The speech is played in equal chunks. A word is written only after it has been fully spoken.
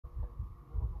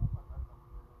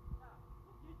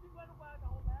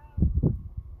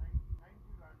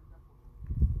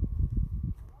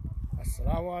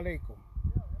Assalamu alaikum,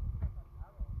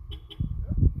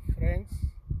 friends,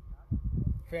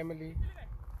 family,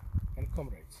 and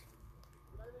comrades.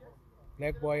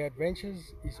 Black Boy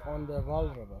Adventures is on the Vaal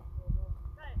River,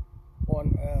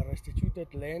 on a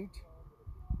restituted land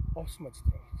of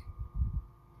Schmidtsdrift.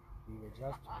 We were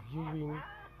just viewing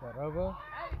the river,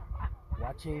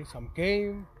 watching some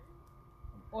game,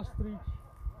 an ostrich,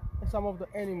 and some of the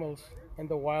animals and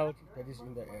the wild that is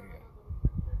in the area.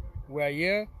 We are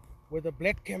here with the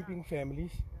black camping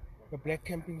families. The black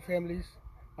camping families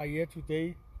are here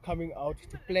today coming out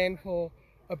to plan for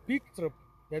a big trip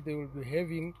that they will be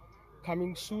having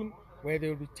coming soon, where they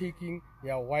will be taking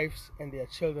their wives and their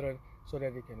children so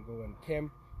that they can go and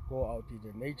camp, go out in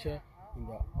the nature, in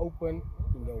the open,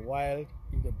 in the wild,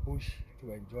 in the bush,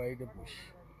 to enjoy the bush.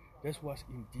 This was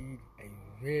indeed a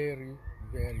very,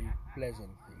 very pleasant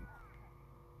thing.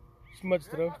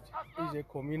 Schmidtsdrift is a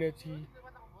community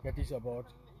that is about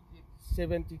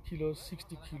 70 kilos,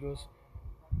 60 kilos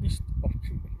east of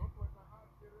Kimberley.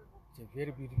 It's a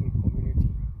very beautiful community.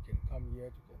 You can come here,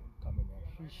 you can come and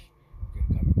have fish, you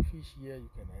can come and fish here, you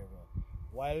can have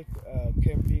a wild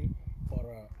camping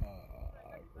or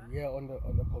here on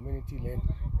the community land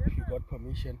if you got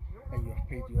permission and you have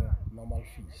paid your normal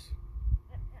fees.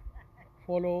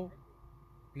 Follow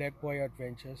Black Boy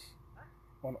Adventures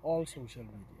on all social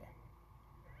media.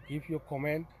 Give your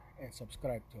comment and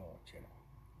subscribe to our channel.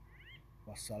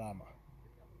 Wassalama.